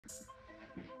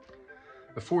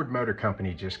The Ford Motor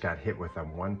Company just got hit with a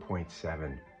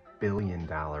 $1.7 billion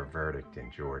verdict in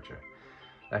Georgia.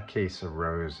 That case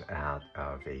arose out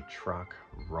of a truck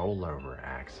rollover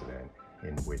accident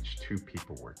in which two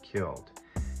people were killed.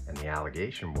 And the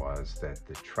allegation was that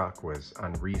the truck was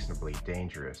unreasonably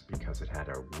dangerous because it had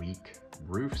a weak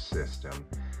roof system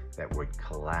that would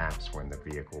collapse when the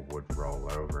vehicle would roll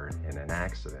over in an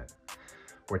accident.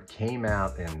 What came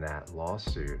out in that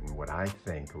lawsuit and what I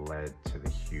think led to the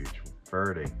huge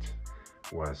verdict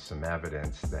was some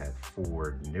evidence that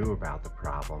Ford knew about the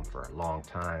problem for a long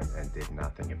time and did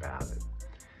nothing about it.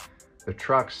 The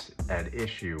trucks at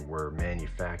issue were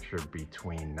manufactured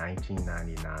between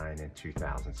 1999 and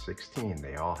 2016.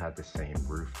 They all had the same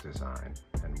roof design.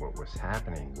 And what was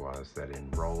happening was that in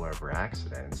rollover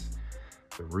accidents,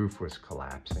 the roof was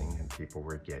collapsing and people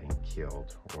were getting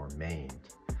killed or maimed.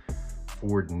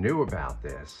 Ford knew about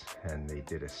this and they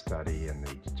did a study and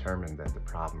they determined that the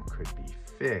problem could be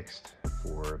fixed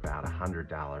for about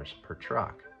 $100 per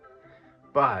truck.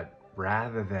 But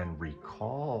rather than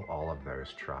recall all of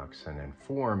those trucks and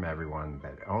inform everyone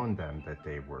that owned them that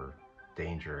they were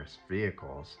dangerous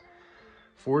vehicles,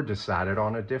 Ford decided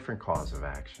on a different cause of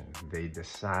action. They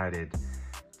decided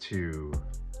to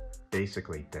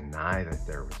basically deny that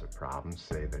there was a problem,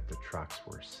 say that the trucks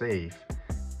were safe,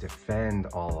 defend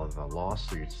all of the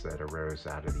lawsuits that arose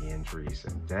out of the injuries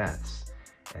and deaths.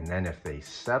 And then if they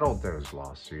settled those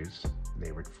lawsuits,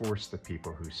 they would force the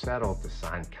people who settled to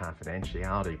sign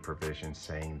confidentiality provisions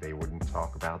saying they wouldn't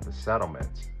talk about the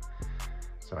settlements.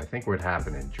 So I think what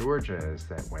happened in Georgia is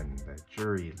that when the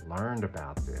jury learned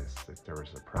about this, that there was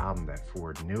a problem that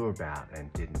Ford knew about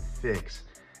and didn't fix,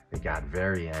 they got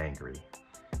very angry.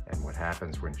 And what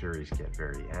happens when juries get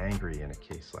very angry in a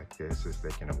case like this is they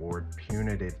can award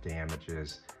punitive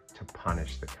damages to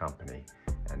punish the company,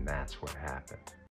 and that's what happened.